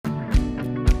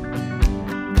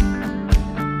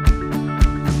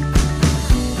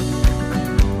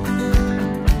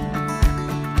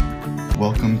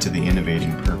Welcome to the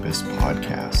Innovating Purpose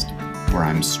podcast, where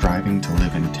I'm striving to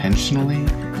live intentionally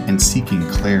and seeking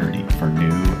clarity for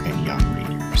new and young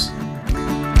readers.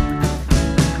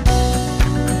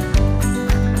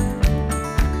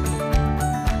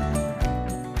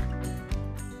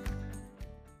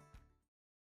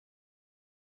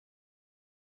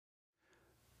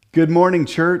 Good morning,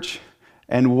 church,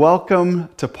 and welcome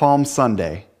to Palm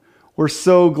Sunday. We're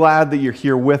so glad that you're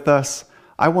here with us.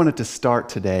 I wanted to start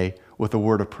today with a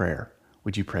word of prayer.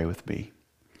 Would you pray with me?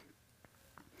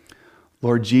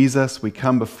 Lord Jesus, we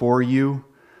come before you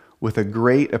with a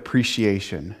great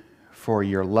appreciation for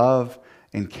your love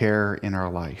and care in our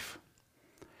life.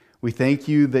 We thank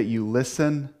you that you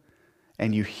listen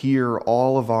and you hear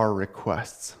all of our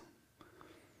requests.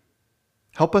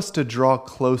 Help us to draw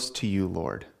close to you,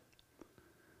 Lord,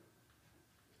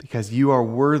 because you are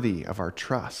worthy of our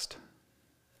trust.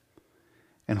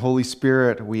 And Holy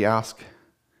Spirit, we ask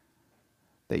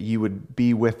that you would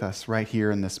be with us right here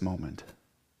in this moment.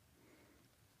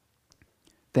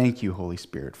 Thank you, Holy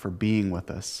Spirit, for being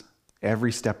with us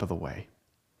every step of the way.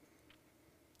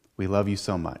 We love you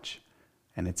so much,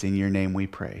 and it's in your name we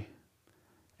pray.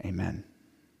 Amen.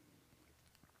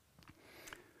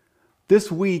 This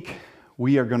week,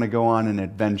 we are going to go on an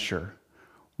adventure.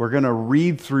 We're going to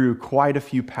read through quite a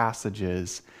few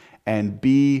passages and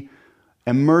be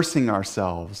immersing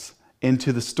ourselves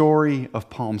into the story of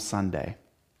Palm Sunday.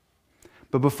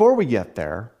 But before we get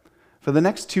there, for the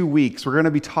next 2 weeks, we're going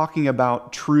to be talking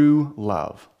about true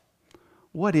love.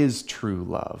 What is true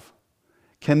love?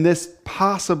 Can this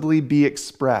possibly be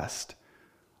expressed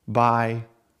by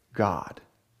God?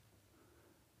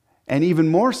 And even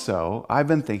more so, I've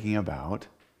been thinking about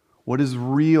what is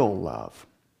real love?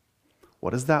 What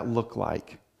does that look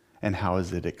like, and how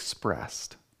is it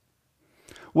expressed?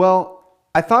 Well,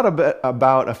 I thought a bit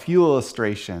about a few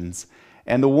illustrations,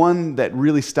 and the one that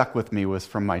really stuck with me was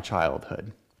from my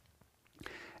childhood.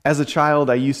 As a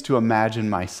child, I used to imagine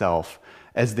myself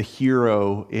as the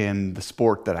hero in the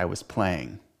sport that I was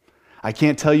playing. I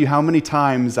can't tell you how many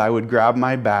times I would grab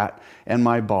my bat and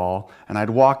my ball, and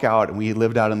I'd walk out, and we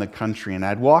lived out in the country, and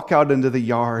I'd walk out into the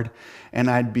yard, and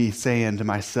I'd be saying to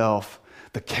myself,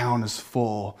 the count is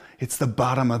full. It's the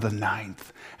bottom of the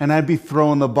ninth. And I'd be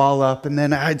throwing the ball up, and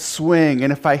then I'd swing.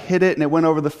 And if I hit it and it went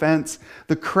over the fence,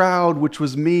 the crowd, which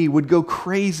was me, would go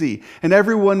crazy. And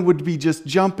everyone would be just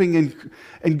jumping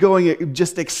and going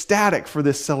just ecstatic for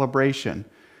this celebration.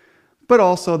 But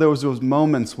also there was those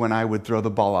moments when I would throw the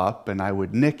ball up and I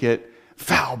would nick it.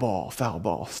 Foul ball.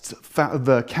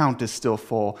 The count is still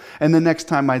full. And the next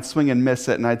time I'd swing and miss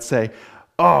it, and I'd say,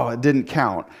 oh, it didn't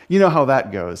count. You know how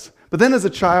that goes. But then as a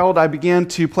child, I began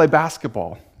to play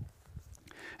basketball.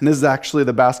 And this is actually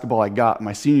the basketball I got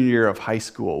my senior year of high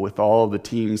school with all of the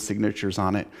team's signatures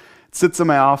on it. It sits in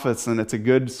my office, and it's a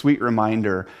good, sweet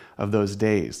reminder of those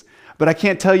days. But I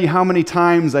can't tell you how many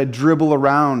times I'd dribble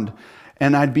around,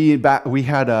 and I'd be back. We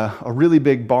had a really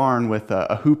big barn with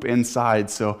a hoop inside,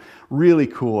 so really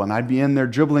cool. And I'd be in there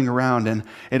dribbling around, and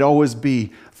it'd always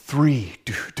be 3,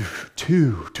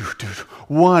 2,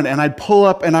 1, and I'd pull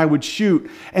up and I would shoot.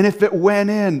 And if it went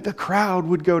in, the crowd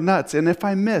would go nuts. And if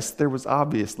I missed, there was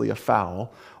obviously a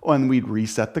foul. And we'd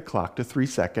reset the clock to 3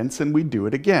 seconds, and we'd do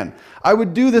it again. I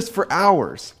would do this for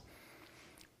hours.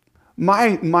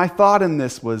 My thought in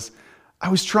this was, I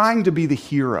was trying to be the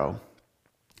hero.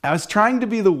 I was trying to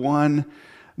be the one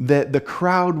that the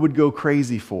crowd would go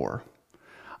crazy for.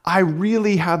 I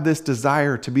really had this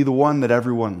desire to be the one that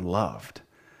everyone loved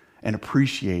and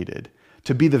appreciated,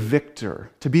 to be the victor,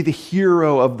 to be the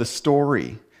hero of the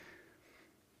story.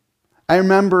 I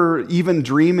remember even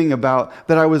dreaming about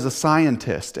that I was a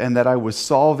scientist and that I was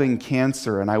solving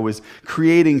cancer and I was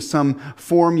creating some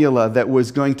formula that was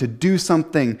going to do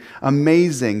something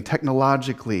amazing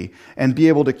technologically and be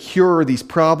able to cure these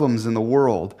problems in the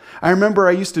world. I remember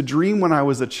I used to dream when I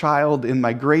was a child in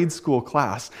my grade school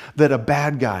class that a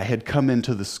bad guy had come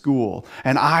into the school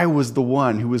and I was the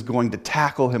one who was going to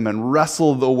tackle him and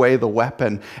wrestle away the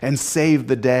weapon and save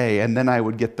the day, and then I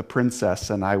would get the princess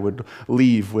and I would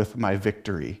leave with my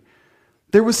victory.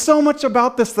 There was so much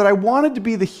about this that I wanted to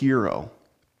be the hero.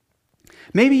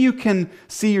 Maybe you can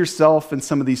see yourself in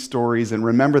some of these stories and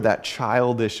remember that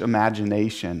childish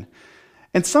imagination.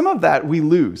 And some of that we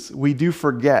lose. We do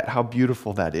forget how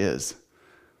beautiful that is.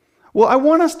 Well, I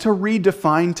want us to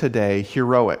redefine today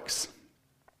heroics.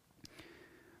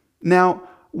 Now,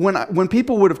 when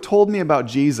people would have told me about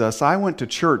Jesus, I went to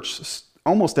church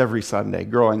almost every Sunday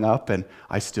growing up, and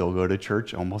I still go to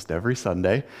church almost every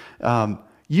Sunday.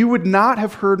 You would not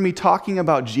have heard me talking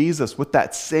about Jesus with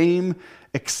that same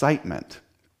excitement.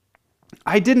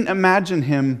 I didn't imagine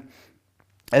him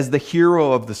as the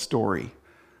hero of the story.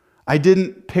 I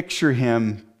didn't picture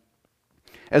him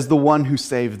as the one who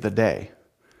saved the day.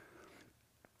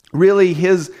 Really,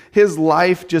 his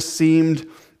life just seemed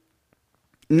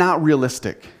not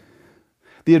realistic.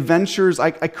 The adventures,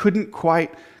 I couldn't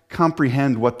quite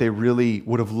comprehend what they really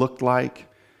would have looked like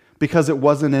because it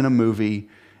wasn't in a movie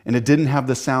and it didn't have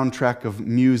the soundtrack of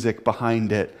music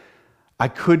behind it. I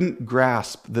couldn't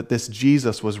grasp that this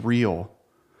Jesus was real.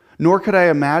 Nor could I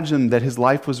imagine that his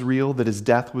life was real, that his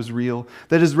death was real,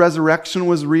 that his resurrection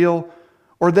was real,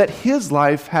 or that his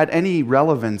life had any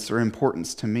relevance or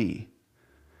importance to me.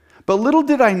 But little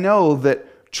did I know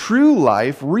that true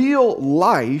life, real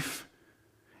life,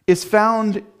 is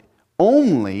found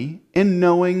only in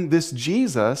knowing this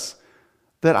Jesus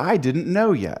that I didn't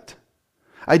know yet.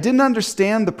 I didn't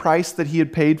understand the price that he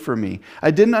had paid for me. I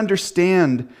didn't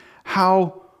understand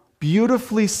how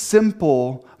beautifully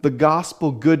simple the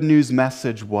gospel good news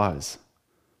message was.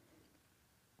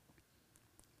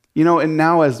 And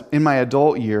now as in my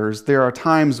adult years, there are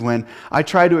times when I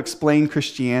try to explain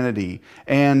Christianity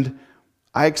and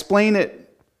I explain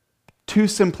it too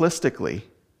simplistically.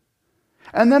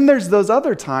 And then there's those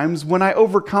other times when I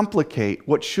overcomplicate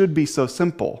what should be so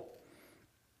simple.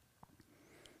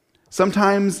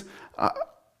 Sometimes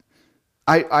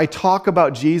I talk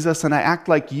about Jesus and I act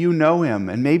like you know him,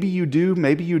 and maybe you do,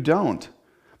 maybe you don't.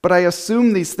 But I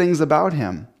assume these things about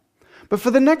him. But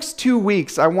for the next 2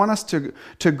 weeks, I want us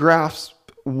to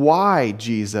grasp why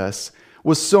Jesus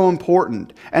was so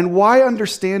important and why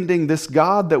understanding this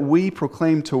God that we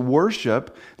proclaim to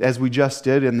worship, as we just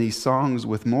did in these songs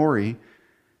with Maury,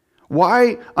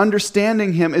 why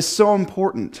understanding him is so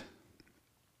important.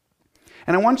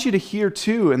 And I want you to hear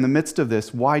too, in the midst of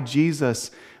this, why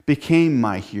Jesus became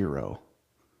my hero.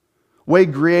 Way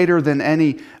greater than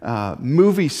any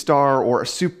movie star or a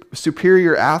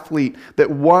superior athlete that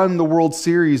won the World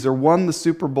Series or won the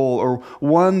Super Bowl or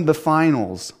won the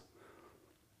finals.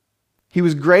 He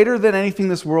was greater than anything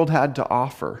this world had to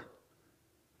offer.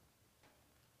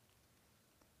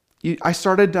 I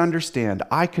started to understand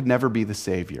I could never be the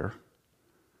Savior.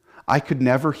 I could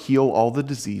never heal all the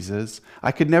diseases.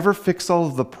 I could never fix all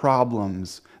of the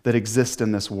problems that exist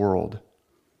in this world.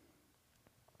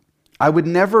 I would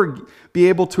never be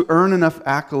able to earn enough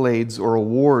accolades or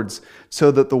awards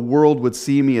so that the world would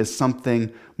see me as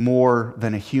something more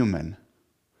than a human.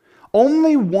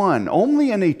 Only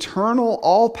an eternal,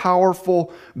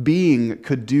 all-powerful being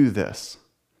could do this.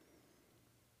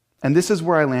 And this is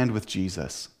where I land with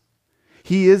Jesus.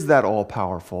 He is that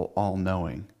all-powerful,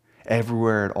 all-knowing,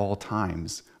 everywhere at all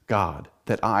times God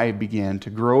that I began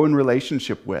to grow in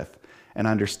relationship with and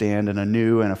understand in a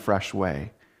new and a fresh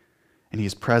way. And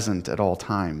he's present at all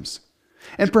times.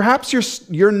 And perhaps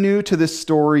you're new to this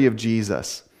story of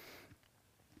Jesus.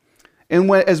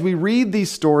 And as we read these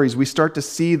stories, we start to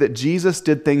see that Jesus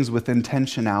did things with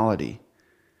intentionality.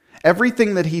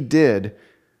 Everything that he did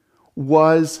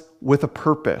was with a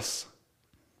purpose,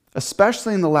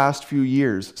 especially in the last few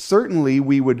years. Certainly,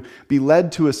 we would be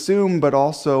led to assume, but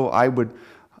also I would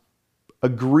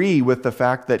agree with the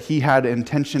fact that he had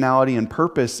intentionality and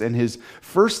purpose in his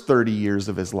first 30 years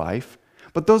of his life.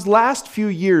 But those last few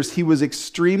years, he was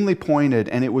extremely pointed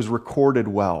and it was recorded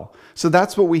well. So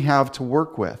that's what we have to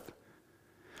work with.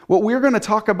 What we're going to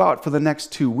talk about for the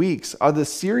next 2 weeks are the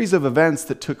series of events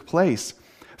that took place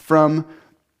from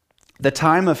the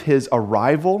time of his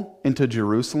arrival into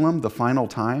Jerusalem, the final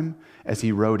time as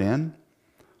he rode in,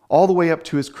 all the way up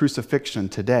to his crucifixion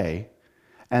today.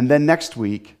 And then next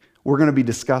week, we're going to be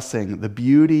discussing the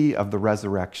beauty of the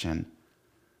resurrection.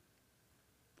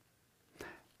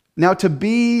 Now, to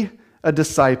be a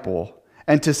disciple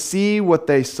and to see what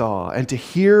they saw and to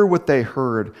hear what they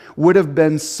heard would have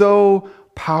been so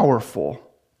powerful.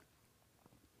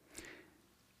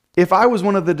 If I was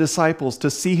one of the disciples, to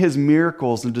see his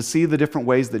miracles and to see the different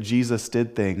ways that Jesus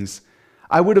did things,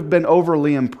 I would have been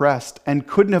overly impressed and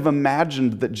couldn't have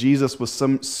imagined that Jesus was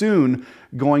soon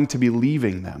going to be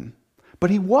leaving them. But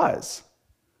he was.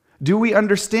 Do we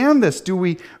understand this? Do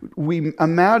we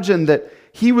imagine that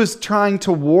he was trying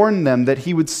to warn them that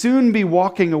he would soon be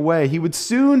walking away, he would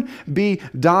soon be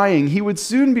dying, he would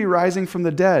soon be rising from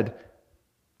the dead?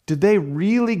 Did they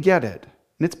really get it?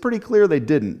 And it's pretty clear they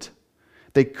didn't.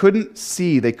 They couldn't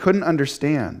see, they couldn't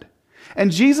understand.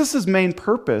 And Jesus' main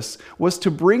purpose was to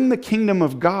bring the kingdom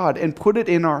of God and put it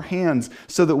in our hands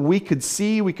so that we could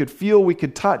see, we could feel, we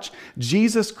could touch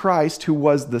Jesus Christ, who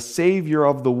was the Savior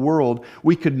of the world.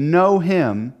 We could know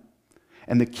him,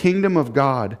 and the kingdom of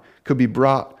God could be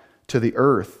brought to the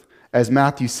earth. As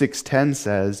Matthew 6:10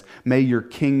 says, "May your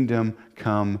kingdom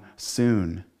come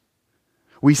soon."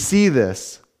 We see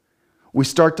this we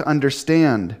start to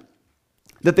understand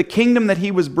that the kingdom that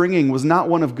he was bringing was not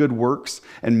one of good works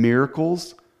and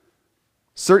miracles.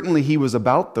 Certainly he was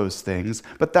about those things,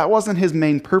 but that wasn't his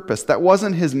main purpose. That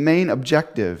wasn't his main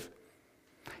objective.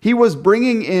 He was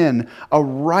bringing in a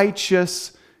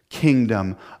righteous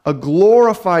kingdom, a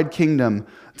glorified kingdom,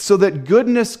 so that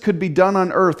goodness could be done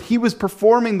on earth. He was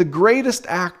performing the greatest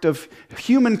act of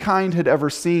humankind had ever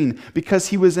seen because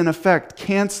he was in effect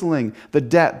canceling the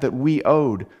debt that we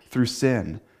owed through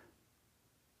sin.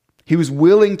 He was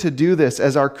willing to do this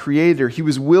as our creator. He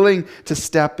was willing to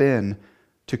step in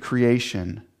to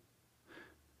creation.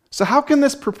 So how can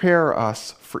this prepare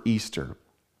us for Easter?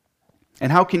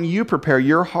 And how can you prepare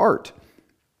your heart?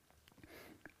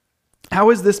 How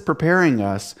is this preparing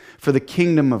us for the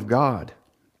kingdom of God?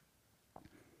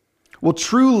 Well,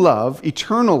 true love,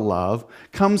 eternal love,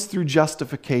 comes through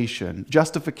justification.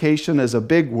 Justification is a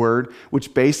big word,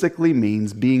 which basically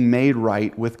means being made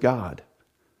right with God.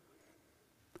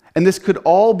 And this could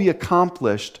all be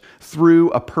accomplished through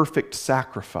a perfect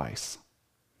sacrifice.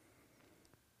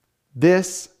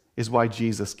 This is why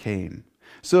Jesus came.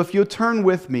 So if you'll turn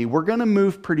with me, we're going to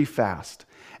move pretty fast.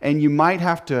 And you might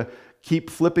have to keep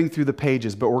flipping through the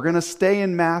pages, but we're going to stay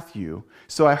in Matthew.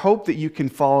 So I hope that you can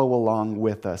follow along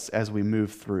with us as we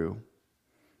move through.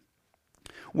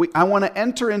 I want to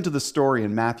enter into the story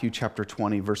in Matthew chapter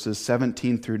 20, verses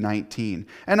 17 through 19.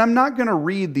 And I'm not going to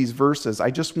read these verses.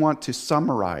 I just want to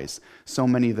summarize so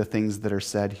many of the things that are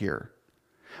said here.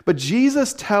 But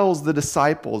Jesus tells the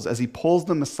disciples as he pulls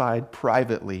them aside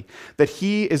privately that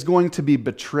he is going to be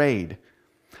betrayed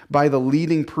by the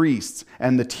leading priests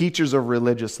and the teachers of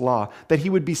religious law, that he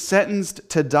would be sentenced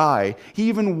to die. He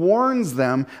even warns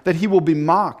them that he will be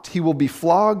mocked, he will be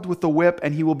flogged with the whip,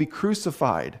 and he will be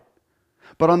crucified.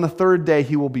 But on the third day,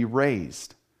 he will be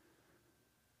raised.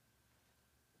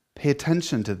 Pay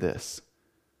attention to this.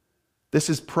 This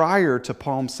is prior to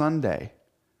Palm Sunday.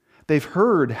 They've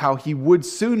heard how he would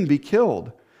soon be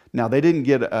killed. Now, they didn't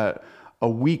get a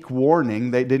week warning.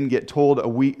 They didn't get told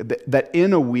that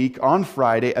in a week, on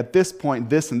Friday, at this point,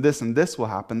 this and this and this will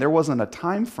happen. There wasn't a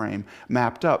time frame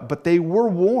mapped up, but they were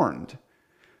warned.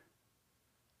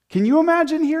 Can you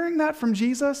imagine hearing that from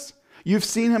Jesus? You've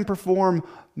seen him perform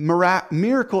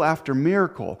miracle after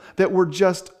miracle that were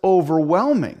just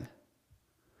overwhelming.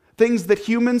 Things that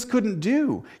humans couldn't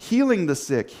do. Healing the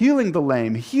sick, healing the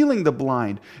lame, healing the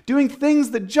blind. Doing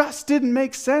things that just didn't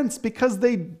make sense because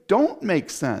they don't make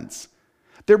sense.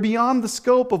 They're beyond the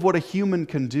scope of what a human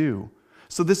can do.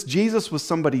 So this Jesus was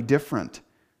somebody different.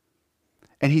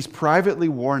 And he's privately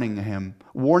warning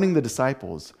the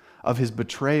disciples of his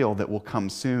betrayal that will come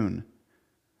soon.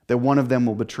 That one of them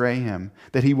will betray him,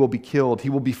 that he will be killed, he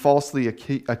will be falsely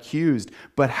accused,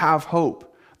 but have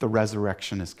hope, the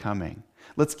resurrection is coming.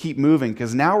 Let's keep moving,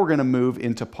 because now we're going to move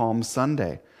into Palm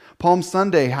Sunday. Palm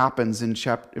Sunday happens in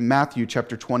Matthew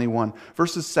chapter 21,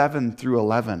 verses 7 through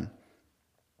 11.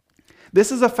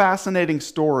 This is a fascinating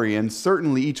story, and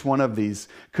certainly each one of these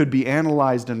could be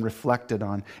analyzed and reflected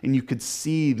on, and you could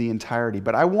see the entirety.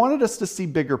 But I wanted us to see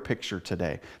bigger picture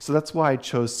today, so that's why I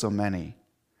chose so many.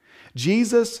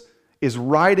 Jesus is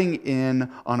riding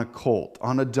in on a colt,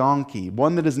 on a donkey,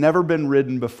 one that has never been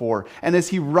ridden before. And as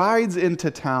he rides into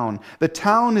town, the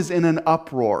town is in an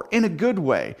uproar, in a good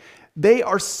way. They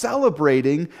are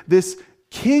celebrating this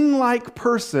king-like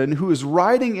person who is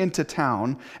riding into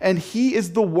town, and he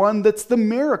is the one that's the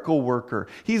miracle worker.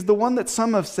 He's the one that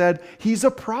some have said he's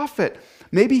a prophet.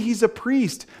 Maybe he's a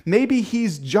priest. Maybe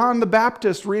he's John the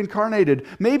Baptist reincarnated.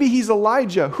 Maybe he's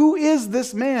Elijah. Who is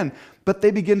this man? But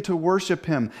they begin to worship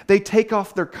him. They take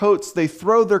off their coats. They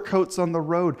throw their coats on the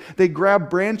road. They grab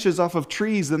branches off of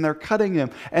trees and they're cutting them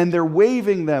and they're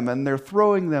waving them and they're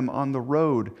throwing them on the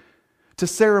road to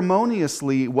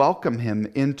ceremoniously welcome him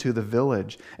into the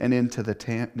village and into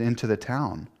the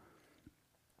town.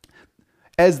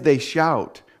 As they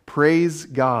shout, "Praise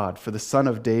God for the Son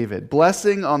of David.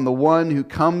 Blessing on the one who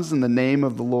comes in the name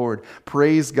of the Lord.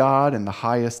 Praise God in the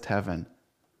highest heaven."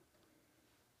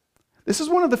 This is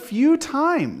one of the few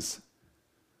times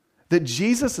that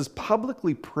Jesus is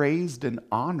publicly praised and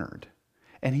honored,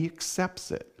 and he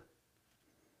accepts it.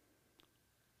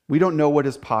 We don't know what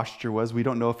his posture was. We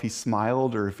don't know if he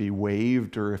smiled or if he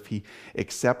waved or if he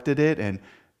accepted it,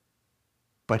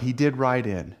 but he did ride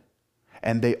in,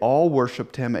 and they all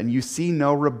worshiped him, and you see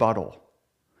no rebuttal.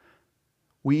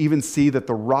 We even see that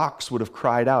the rocks would have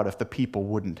cried out if the people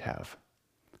wouldn't have.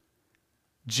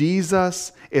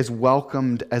 Jesus is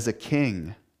welcomed as a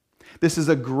king. This is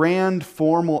a grand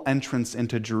formal entrance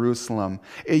into Jerusalem.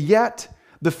 Yet,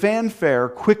 the fanfare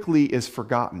quickly is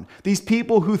forgotten. These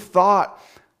people who thought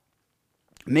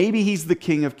Maybe he's the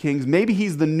King of Kings. Maybe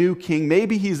he's the new king.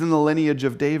 Maybe he's in the lineage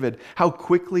of David. How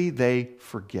quickly they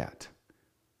forget.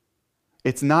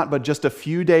 It's not but just a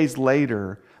few days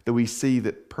later that we see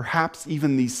that perhaps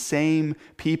even these same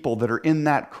people that are in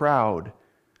that crowd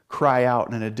cry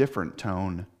out in a different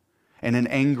tone, in an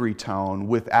angry tone,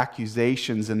 with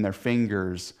accusations in their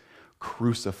fingers,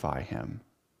 "Crucify him.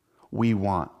 We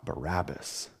want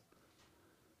Barabbas."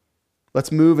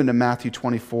 Let's move into Matthew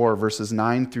 24, verses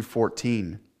 9 through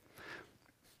 14.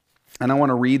 And I want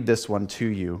to read this one to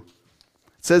you.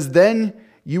 It says, "Then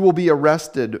you will be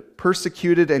arrested,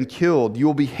 persecuted, and killed. You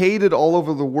will be hated all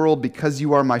over the world because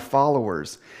you are my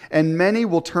followers. And many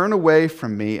will turn away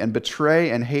from me and betray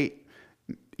and hate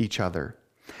each other.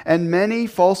 And many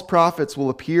false prophets will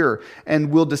appear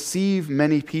and will deceive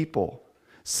many people.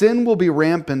 Sin will be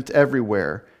rampant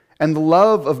everywhere, and the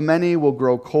love of many will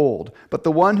grow cold. But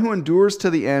the one who endures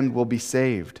to the end will be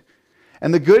saved.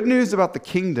 And the good news about the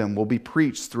kingdom will be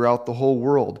preached throughout the whole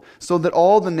world, so that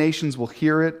all the nations will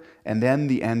hear it, and then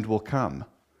the end will come."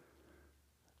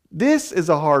 This is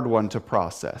a hard one to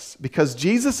process, because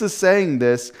Jesus is saying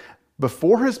this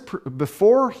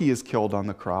before he is killed on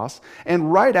the cross,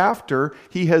 and right after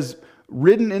he has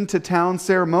ridden into town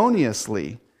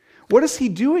ceremoniously. What is he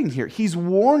doing here? He's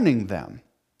warning them.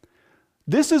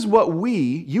 This is what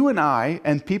you and I,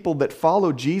 and people that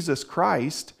follow Jesus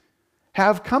Christ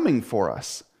have coming for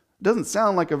us. Doesn't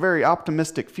sound like a very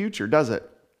optimistic future, does it?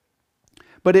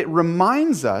 But it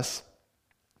reminds us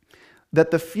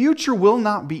that the future will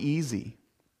not be easy.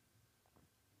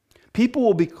 People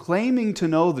will be claiming to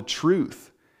know the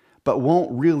truth, but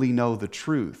won't really know the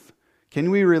truth.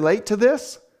 Can we relate to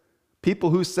this?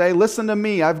 People who say, "Listen to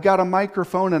me, I've got a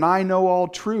microphone and I know all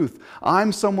truth.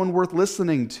 I'm someone worth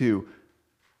listening to."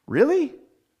 Really?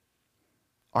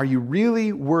 Are you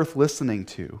really worth listening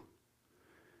to?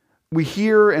 We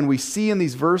hear and we see in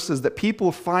these verses that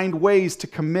people find ways to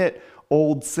commit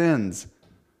old sins.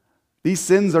 These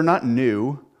sins are not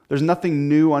new. There's nothing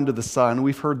new under the sun.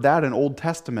 We've heard that in Old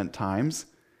Testament times.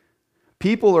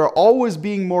 People are always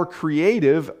being more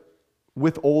creative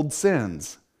with old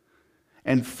sins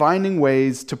and finding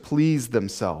ways to please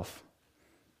themselves.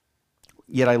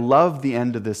 Yet I love the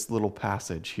end of this little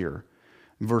passage here,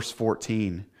 verse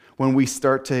 14, when we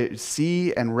start to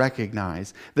see and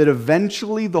recognize that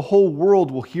eventually the whole world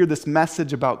will hear this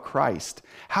message about Christ.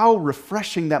 How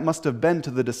refreshing that must have been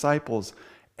to the disciples.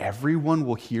 Everyone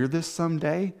will hear this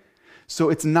someday. So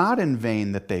it's not in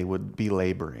vain that they would be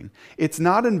laboring. It's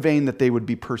not in vain that they would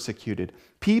be persecuted.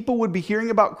 People would be hearing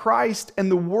about Christ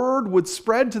and the word would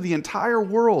spread to the entire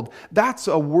world. That's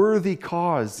a worthy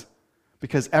cause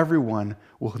because everyone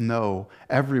will know,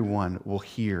 everyone will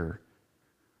hear.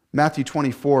 Matthew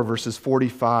 24, verses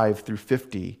 45 through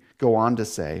 50 go on to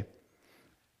say,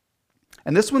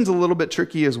 and this one's a little bit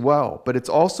tricky as well, but it's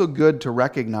also good to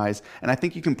recognize, and I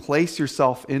think you can place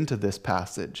yourself into this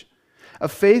passage. A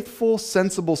faithful,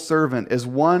 sensible servant is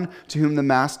one to whom the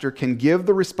master can give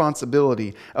the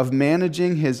responsibility of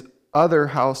managing his other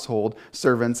household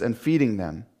servants and feeding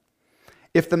them.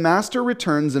 If the master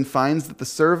returns and finds that the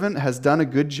servant has done a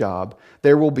good job,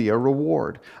 there will be a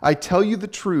reward. I tell you the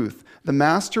truth, the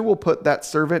master will put that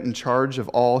servant in charge of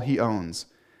all he owns.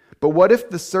 But what if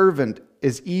the servant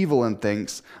is evil and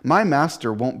thinks, "My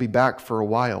master won't be back for a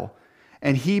while,"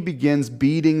 and he begins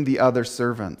beating the other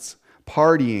servants,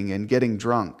 partying and getting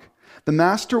drunk? The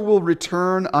master will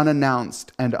return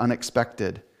unannounced and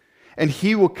unexpected, and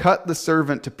he will cut the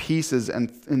servant to pieces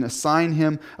and assign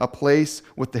him a place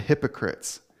with the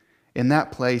hypocrites. In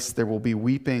that place there will be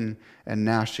weeping and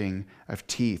gnashing of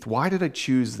teeth. Why did I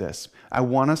choose this? I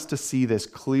want us to see this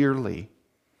clearly,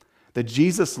 that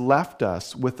Jesus left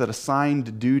us with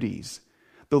assigned duties.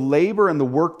 The labor and the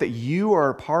work that you are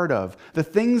a part of, the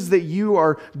things that you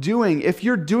are doing, if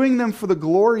you're doing them for the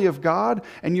glory of God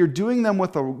and you're doing them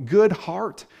with a good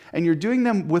heart and you're doing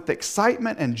them with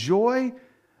excitement and joy,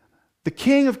 the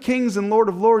King of Kings and Lord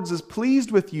of Lords is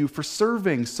pleased with you for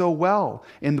serving so well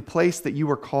in the place that you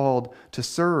are called to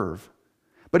serve.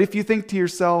 But if you think to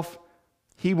yourself,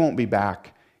 "He won't be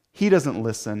back, he doesn't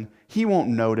listen, he won't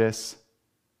notice,"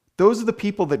 those are the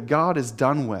people that God is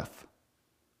done with.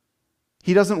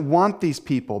 He doesn't want these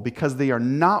people because they are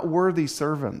not worthy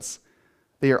servants.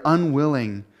 They are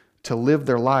unwilling to live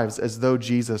their lives as though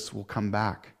Jesus will come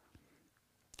back.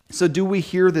 So do we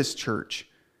hear this, church?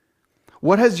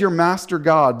 What has your master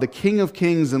God, the King of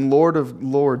Kings and Lord of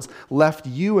Lords, left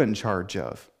you in charge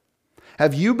of?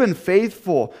 Have you been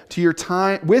faithful to your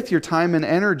time, with your time and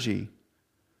energy?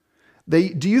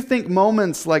 Do you think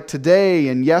moments like today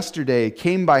and yesterday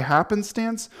came by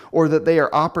happenstance, or that they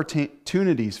are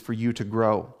opportunities for you to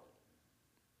grow?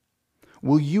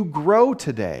 Will you grow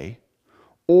today,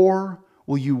 or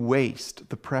will you waste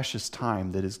the precious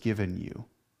time that is given you?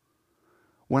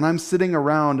 When I'm sitting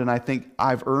around and I think,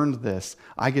 I've earned this,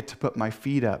 I get to put my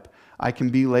feet up, I can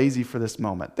be lazy for this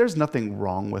moment. There's nothing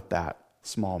wrong with that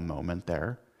small moment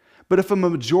there. But if a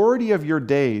majority of your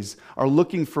days are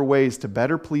looking for ways to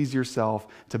better please yourself,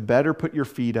 to better put your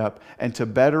feet up, and to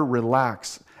better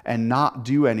relax and not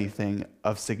do anything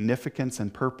of significance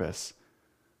and purpose,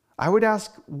 I would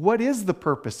ask, what is the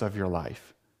purpose of your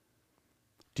life?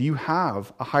 Do you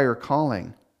have a higher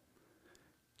calling?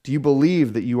 Do you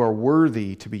believe that you are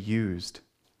worthy to be used?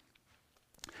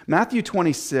 Matthew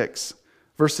 26,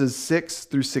 verses 6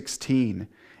 through 16,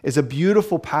 is a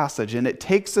beautiful passage, and it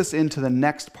takes us into the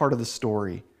next part of the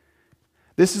story.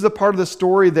 This is a part of the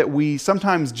story that we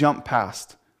sometimes jump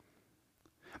past.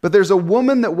 But there's a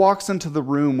woman that walks into the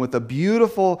room with a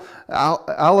beautiful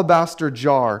alabaster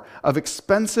jar of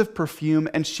expensive perfume,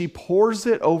 and she pours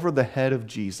it over the head of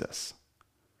Jesus.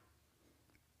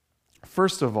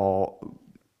 First of all,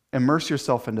 immerse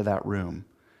yourself into that room.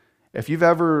 If you've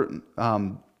ever,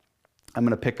 I'm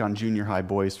going to pick on junior high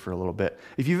boys for a little bit.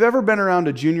 If you've ever been around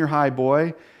a junior high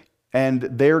boy and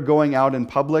they're going out in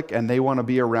public and they want to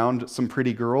be around some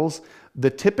pretty girls, the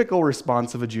typical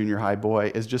response of a junior high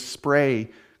boy is just spray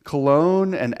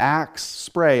cologne and Axe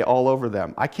spray all over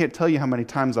them. I can't tell you how many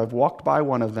times I've walked by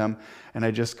one of them and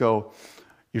I just go,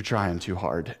 you're trying too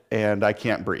hard, and I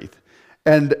can't breathe.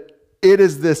 And it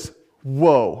is this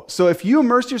whoa. So if you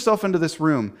immerse yourself into this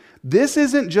room, this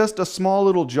isn't just a small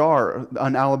little jar,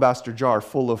 an alabaster jar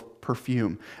full of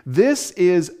perfume. This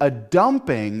is a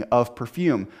dumping of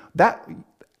perfume. That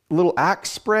little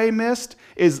Axe spray mist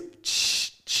is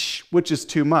which is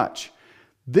too much.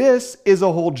 This is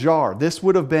a whole jar. This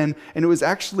would have been, and it was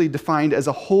actually defined as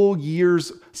a whole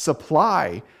year's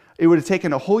supply. It would have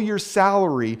taken a whole year's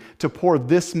salary to pour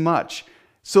this much.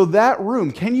 So that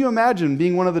room, can you imagine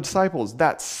being one of the disciples?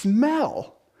 That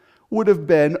smell would have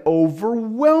been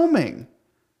overwhelming.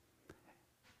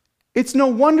 It's no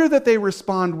wonder that they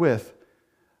respond with,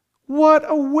 what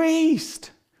a waste.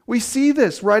 We see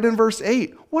this right in verse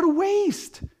 8. What a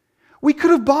waste. We could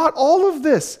have bought all of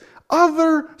this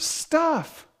other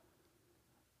stuff.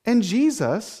 And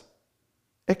Jesus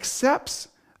accepts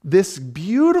this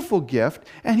beautiful gift,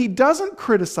 and he doesn't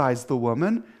criticize the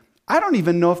woman. I don't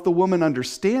even know if the woman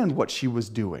understood what she was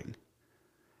doing.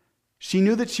 She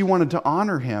knew that she wanted to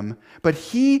honor him, but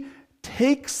he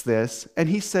takes this and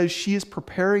he says, she is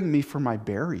preparing me for my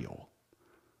burial.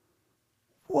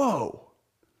 Whoa.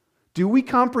 Do we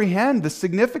comprehend the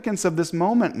significance of this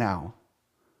moment now?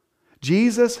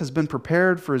 Jesus has been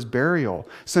prepared for his burial.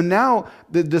 So now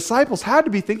the disciples had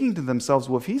to be thinking to themselves,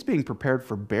 well, if he's being prepared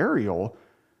for burial,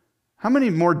 how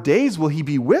many more days will he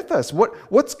be with us?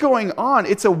 What's going on?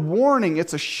 It's a warning.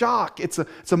 It's a shock. It's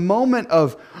a moment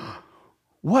of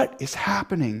what is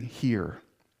happening here?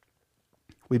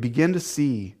 We begin to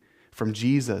see from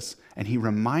Jesus, and he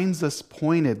reminds us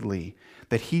pointedly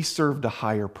that he served a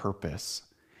higher purpose.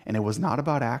 And it was not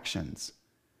about actions.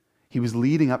 He was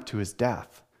leading up to his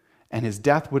death, and his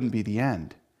death wouldn't be the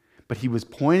end. But he was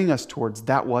pointing us towards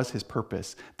that was his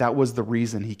purpose. That was the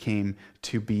reason he came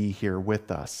to be here with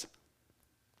us.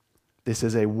 This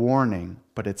is a warning,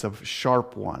 but it's a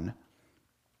sharp one.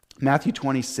 Matthew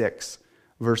 26,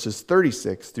 verses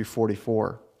 36 through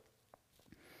 44.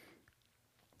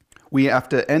 We have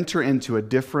to enter into a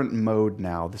different mode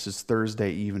now. This is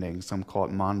Thursday evening. Some call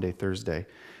it Maundy Thursday.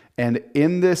 And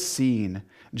in this scene,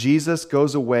 Jesus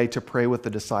goes away to pray with the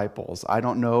disciples. I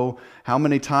don't know how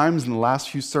many times in the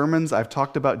last few sermons I've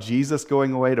talked about Jesus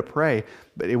going away to pray,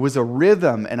 but it was a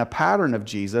rhythm and a pattern of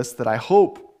Jesus that I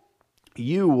hope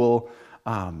you will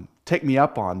take me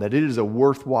up on, that it is a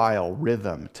worthwhile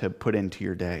rhythm to put into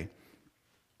your day.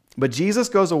 But Jesus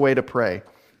goes away to pray.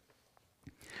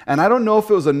 And I don't know if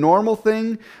it was a normal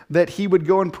thing that he would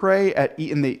go and pray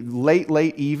in the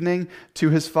late evening to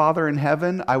his Father in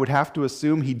heaven. I would have to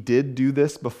assume he did do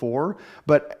this before.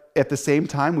 But at the same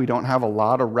time, we don't have a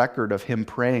lot of record of him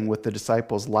praying with the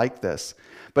disciples like this.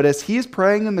 But as he is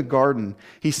praying in the garden,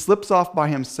 he slips off by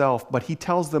himself, but he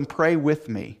tells them, pray with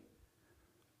me.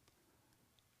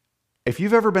 If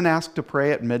you've ever been asked to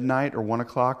pray at midnight or 1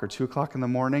 o'clock or 2 o'clock in the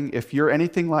morning, if you're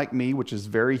anything like me, which is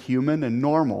very human and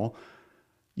normal,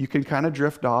 you can kind of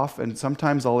drift off, and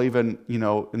sometimes I'll even,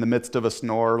 in the midst of a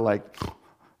snore, like,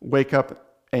 wake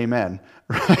up, amen,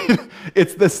 right?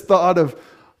 It's this thought of,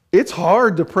 It's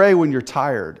hard to pray when you're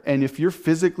tired. And if you're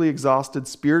physically exhausted,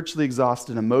 spiritually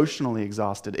exhausted, emotionally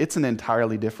exhausted, it's an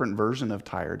entirely different version of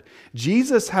tired.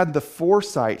 Jesus had the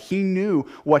foresight. He knew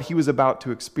what he was about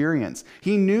to experience.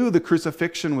 He knew the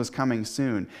crucifixion was coming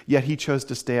soon, yet he chose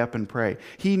to stay up and pray.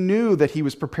 He knew that he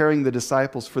was preparing the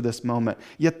disciples for this moment,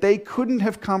 yet they couldn't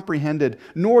have comprehended,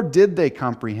 nor did they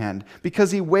comprehend,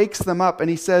 because he wakes them up and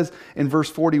he says in verse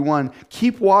 41,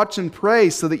 "Keep watch and pray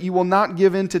so that you will not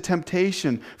give in to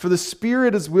temptation. For the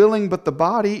spirit is willing, but the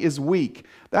body is weak."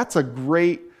 That's a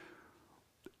great,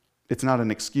 it's not an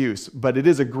excuse, but it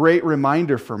is a great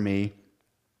reminder for me.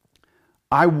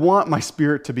 I want my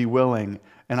spirit to be willing,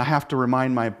 and I have to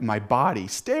remind my body,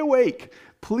 stay awake.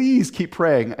 Please keep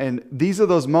praying. And these are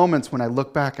those moments when I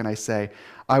look back and I say,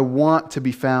 I want to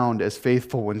be found as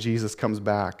faithful when Jesus comes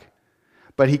back.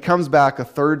 But he comes back a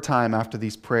third time after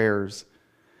these prayers.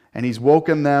 And he's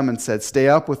woken them and said, "Stay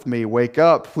up with me, wake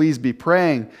up, please be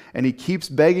praying." And he keeps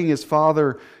begging his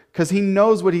Father because he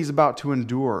knows what he's about to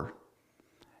endure.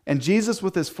 And Jesus,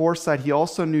 with his foresight, he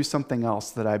also knew something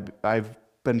else that I've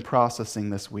been processing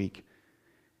this week.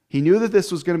 He knew that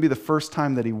this was going to be the first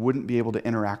time that he wouldn't be able to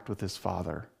interact with his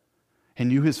Father. He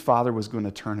knew his Father was going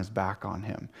to turn his back on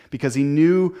him because he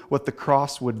knew what the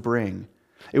cross would bring.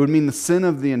 It would mean the sin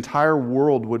of the entire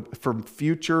world would, from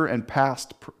future and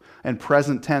past and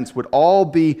present tense, would all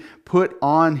be put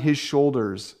on his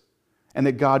shoulders, and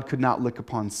that God could not look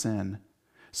upon sin.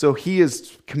 So he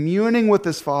is communing with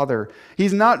his Father.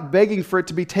 He's not begging for it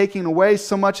to be taken away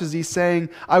so much as he's saying,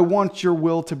 "I want your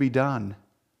will to be done."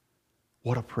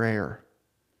 What a prayer.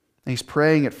 And he's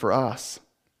praying it for us.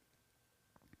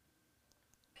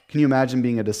 Can you imagine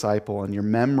being a disciple and your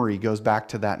memory goes back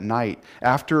to that night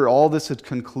after all this had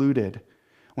concluded?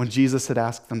 When Jesus had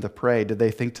asked them to pray, did they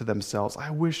think to themselves,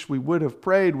 "I wish we would have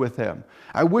prayed with him.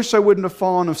 I wish I wouldn't have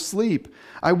fallen asleep.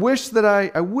 I wish."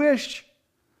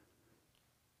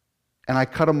 And I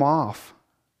cut them off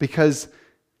because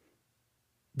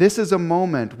this is a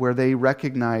moment where they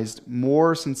recognized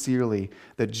more sincerely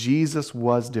that Jesus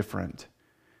was different.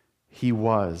 He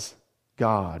was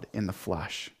God in the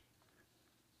flesh.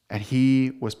 And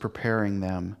he was preparing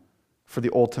them for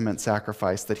the ultimate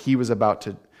sacrifice that he was about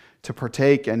to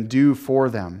partake and do for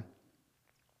them.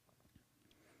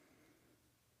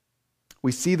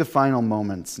 We see the final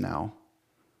moments now.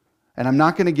 And I'm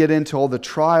not going to get into all the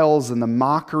trials and the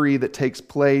mockery that takes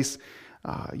place.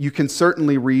 You can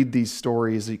certainly read these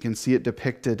stories. You can see it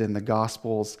depicted in the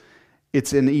Gospels.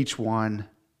 It's in each one.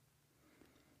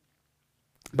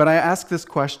 But I ask this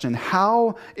question,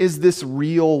 how is this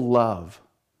real love,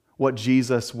 what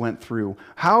Jesus went through?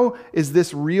 How is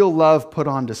this real love put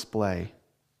on display?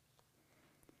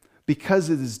 Because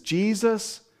it is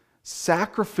Jesus'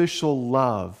 sacrificial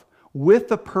love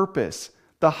with a purpose,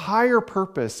 the higher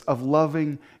purpose of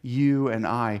loving you and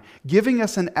I, giving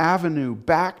us an avenue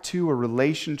back to a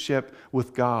relationship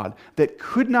with God that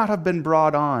could not have been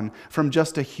brought on from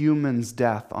just a human's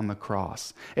death on the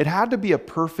cross. It had to be a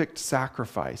perfect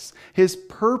sacrifice. His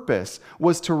purpose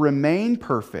was to remain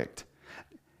perfect.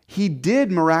 He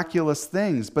did miraculous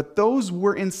things, but those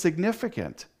were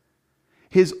insignificant.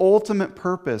 His ultimate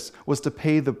purpose was to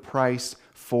pay the price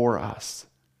for us.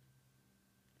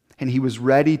 And he was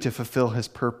ready to fulfill his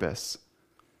purpose.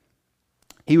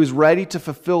 He was ready to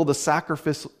fulfill the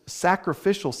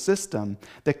sacrificial system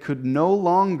that could no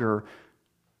longer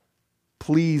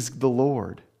please the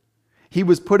Lord. He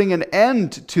was putting an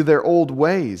end to their old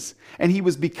ways, and he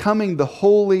was becoming the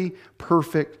holy,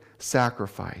 perfect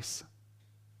sacrifice.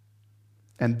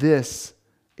 And this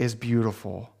is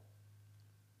beautiful.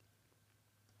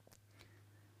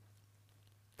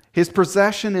 His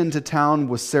procession into town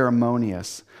was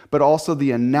ceremonious, but also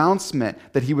the announcement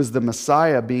that he was the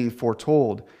Messiah being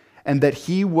foretold, and that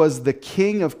he was the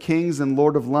King of kings and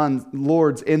Lord of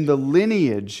lords in the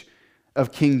lineage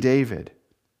of King David.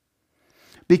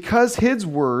 Because his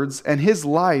words and his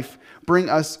life bring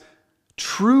us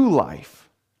true life,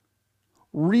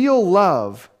 real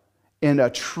love, and a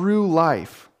true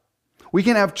life. We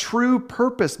can have true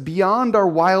purpose beyond our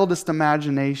wildest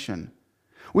imagination.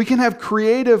 We can have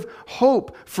creative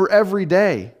hope for every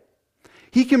day.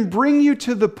 He can bring you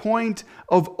to the point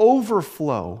of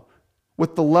overflow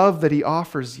with the love that he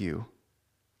offers you.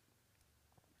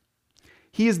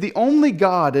 He is the only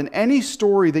God in any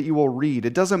story that you will read.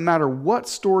 It doesn't matter what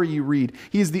story you read.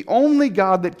 He is the only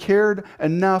God that cared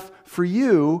enough for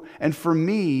you and for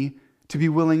me to be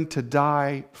willing to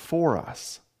die for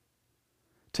us,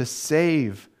 to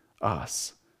save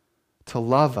us, to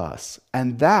love us.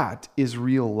 And that is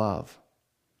real love.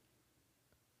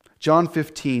 John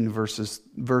 15,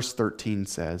 verse 13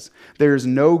 says, "There is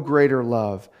no greater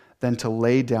love than to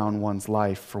lay down one's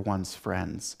life for one's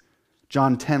friends.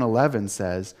 John 10:11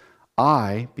 says,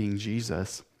 I, being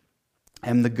Jesus,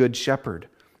 am the good shepherd.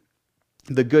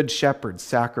 The good shepherd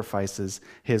sacrifices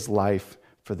his life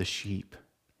for the sheep.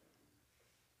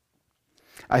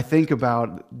 I think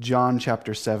about John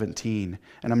chapter 17,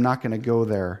 and I'm not going to go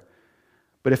there.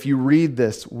 But if you read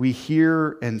this, we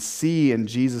hear and see in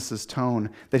Jesus' tone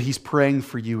that he's praying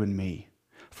for you and me,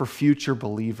 for future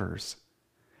believers,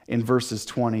 in verses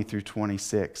 20 through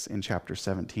 26 in chapter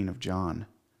 17 of John.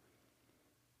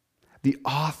 The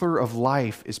author of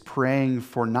life is praying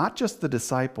for not just the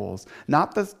disciples,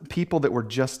 not the people that were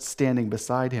just standing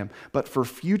beside him, but for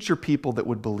future people that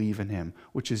would believe in him,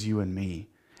 which is you and me.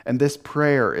 And this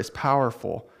prayer is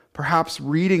powerful. Perhaps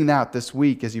reading that this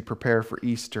week as you prepare for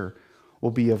Easter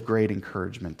will be of great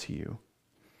encouragement to you.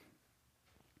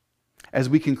 As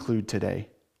we conclude today,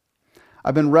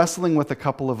 I've been wrestling with a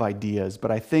couple of ideas, but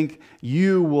I think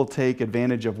you will take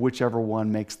advantage of whichever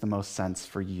one makes the most sense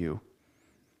for you.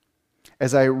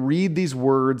 As I read these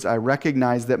words, I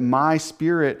recognize that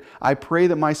I pray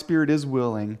that my spirit is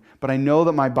willing, but I know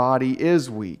that my body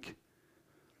is weak.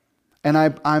 And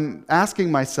I'm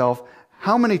asking myself,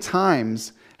 how many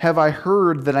times have I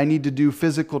heard that I need to do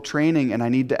physical training and I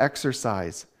need to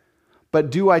exercise?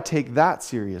 But do I take that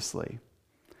seriously?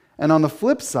 And on the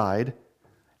flip side,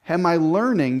 am I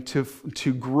learning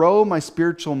to grow my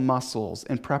spiritual muscles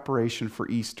in preparation for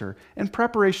Easter, in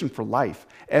preparation for life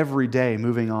every day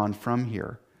moving on from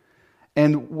here?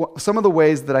 And some of the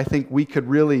ways that I think we could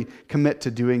really commit to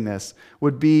doing this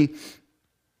would be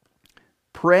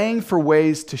praying for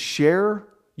ways to share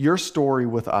your story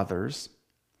with others,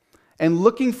 and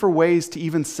looking for ways to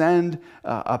even send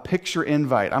a picture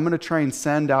invite. I'm going to try and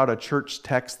send out a church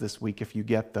text this week if you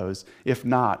get those. If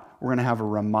not, we're going to have a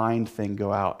remind thing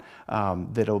go out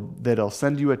that'll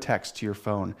send you a text to your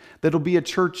phone. That'll be a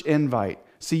church invite.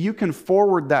 So you can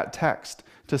forward that text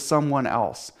to someone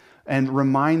else and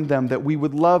remind them that we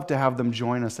would love to have them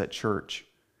join us at church.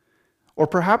 Or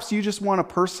perhaps you just want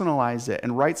to personalize it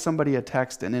and write somebody a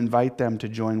text and invite them to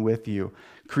join with you.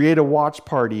 Create a watch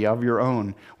party of your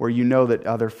own where you know that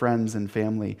other friends and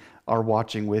family are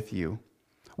watching with you.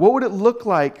 What would it look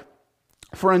like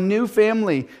for a new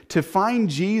family to find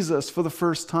Jesus for the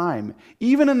first time,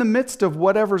 even in the midst of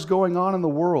whatever's going on in the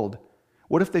world?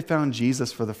 What if they found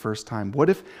Jesus for the first time? What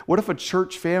if a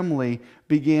church family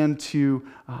began to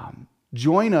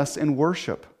join us in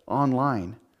worship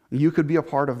online? You could be a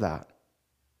part of that.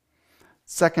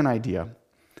 Second idea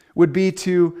would be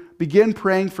to begin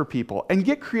praying for people and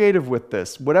get creative with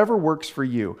this, whatever works for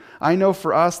you. I know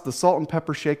for us, the salt and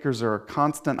pepper shakers are a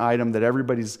constant item that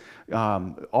everybody's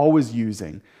always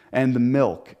using, and the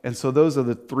milk. And so those are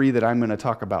the three that I'm going to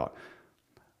talk about.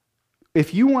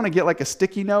 If you want to get like a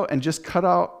sticky note and just cut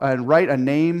out and write a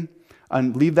name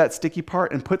and leave that sticky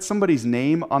part and put somebody's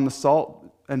name on the salt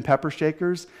and pepper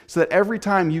shakers so that every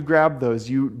time you grab those,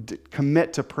 you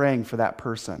commit to praying for that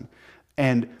person.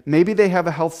 And maybe they have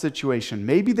a health situation.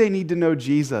 Maybe they need to know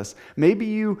Jesus. Maybe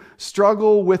you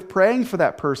struggle with praying for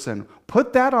that person.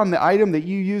 Put that on the item that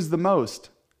you use the most.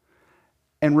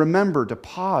 And remember to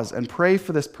pause and pray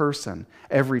for this person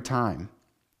every time.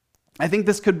 I think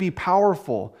this could be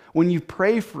powerful. When you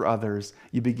pray for others,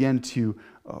 you begin to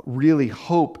really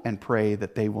hope and pray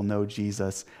that they will know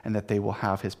Jesus and that they will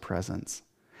have his presence.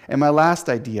 And my last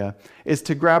idea is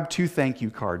to grab 2 thank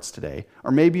you cards today,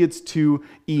 or maybe it's 2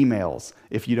 emails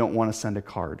if you don't want to send a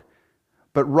card.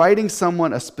 But writing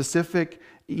someone a specific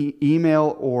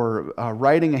email or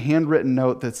writing a handwritten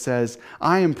note that says,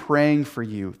 I am praying for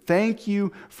you. Thank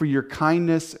you for your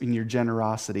kindness and your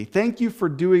generosity. Thank you for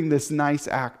doing this nice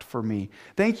act for me.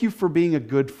 Thank you for being a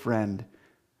good friend.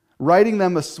 Writing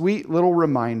them a sweet little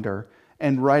reminder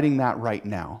and writing that right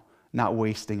now, not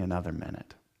wasting another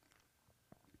minute.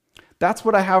 That's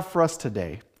what I have for us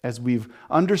today as we've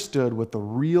understood what the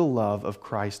real love of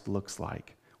Christ looks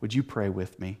like. Would you pray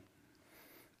with me?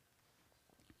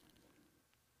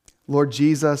 Lord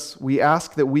Jesus, we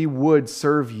ask that we would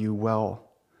serve you well.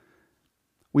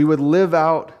 We would live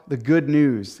out the good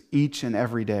news each and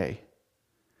every day.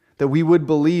 That we would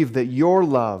believe that your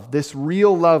love, this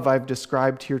real love I've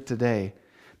described here today,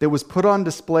 that was put on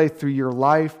display through your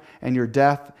life and your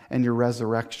death and your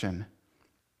resurrection,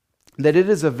 that it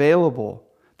is available,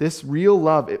 this real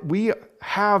love. We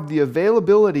have the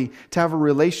availability to have a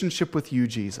relationship with you,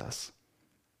 Jesus.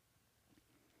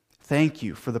 Thank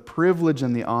you for the privilege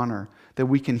and the honor that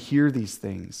we can hear these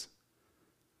things.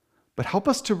 But help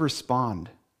us to respond,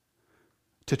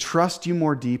 to trust you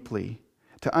more deeply,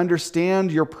 to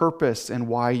understand your purpose and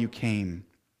why you came,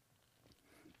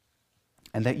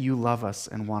 and that you love us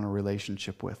and want a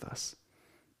relationship with us.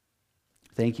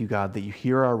 Thank you, God, that you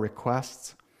hear our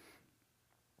requests,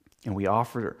 and we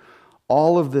offer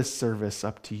all of this service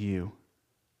up to you.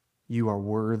 You are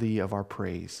worthy of our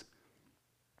praise.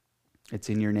 It's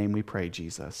in your name we pray,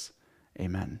 Jesus.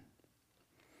 Amen.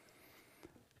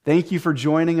 Thank you for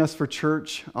joining us for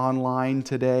church online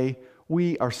today.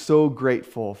 We are so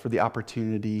grateful for the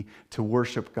opportunity to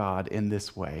worship God in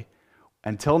this way.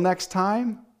 Until next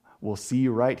time, we'll see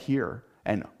you right here,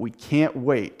 and we can't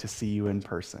wait to see you in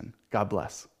person. God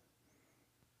bless.